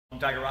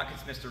Tiger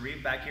Rockets, Mr.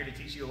 Reeve, back here to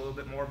teach you a little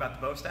bit more about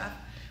the bow staff.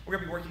 We're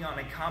going to be working on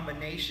a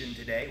combination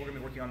today. We're going to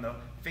be working on the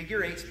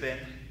figure 8 spin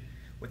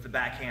with the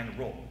backhand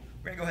roll.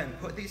 We're going to go ahead and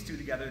put these two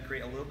together to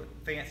create a little bit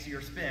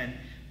fancier spin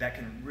that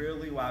can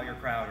really wow your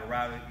crowd or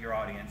wow your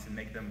audience and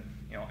make them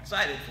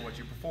excited for what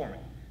you're performing.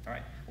 All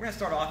right, we're going to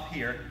start off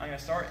here. I'm going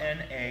to start in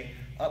a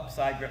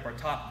upside grip or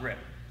top grip.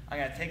 I'm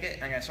going to take it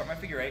and I'm going to start my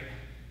figure 8.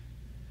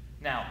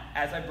 Now,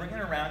 as I bring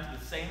it around to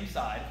the same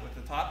side with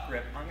the top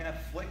grip, I'm going to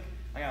flick.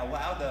 I'm going to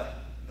allow the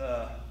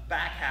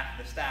back half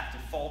of the staff to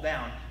fall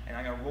down, and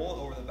I'm going to roll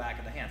it over the back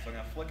of the hand. So I'm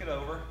going to flick it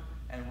over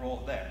and roll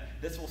it there.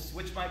 This will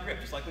switch my grip,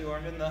 just like we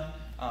learned in the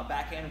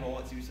backhand roll.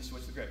 It's used to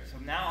switch the grip. So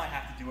now I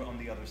have to do it on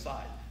the other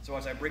side. So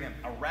as I bring it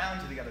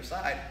around to the other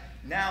side,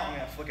 now I'm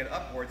going to flick it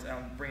upwards and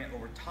I'll bring it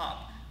over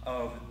top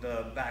of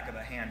the back of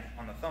the hand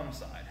on the thumb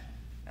side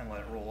and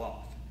let it roll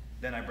off.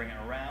 Then I bring it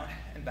around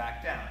and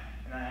back down.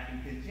 And then I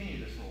can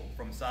continue this roll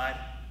from side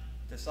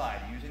to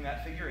side, using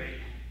that figure 8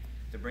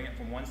 to bring it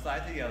from one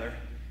side to the other,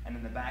 and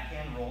then the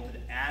backhand roll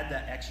to add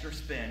that extra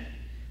spin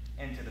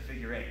into the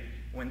figure 8.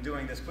 When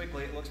doing this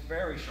quickly, it looks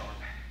very sharp,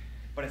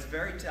 but it's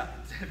very tough.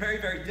 It's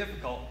very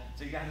difficult,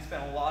 so you have to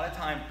spend a lot of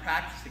time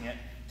practicing it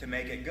to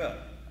make it good,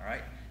 all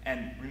right?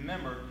 And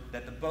remember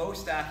that the bow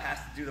staff has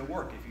to do the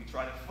work. If you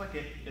try to flick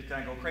it, it's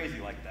gonna go crazy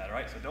like that, all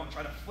right? So don't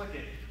try to flick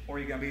it, or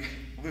you're gonna be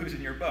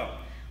losing your bow.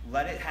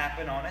 Let it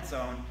happen on its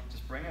own.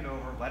 Just bring it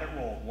over, let it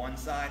roll. One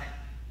side,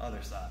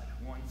 other side.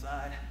 One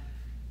side,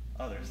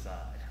 other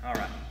side. All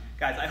right.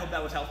 Guys, I hope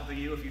that was helpful to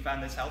you. If you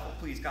found this helpful,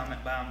 please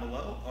comment down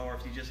below. Or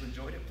if you just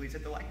enjoyed it, please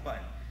hit the like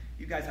button.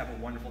 You guys have a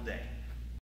wonderful day.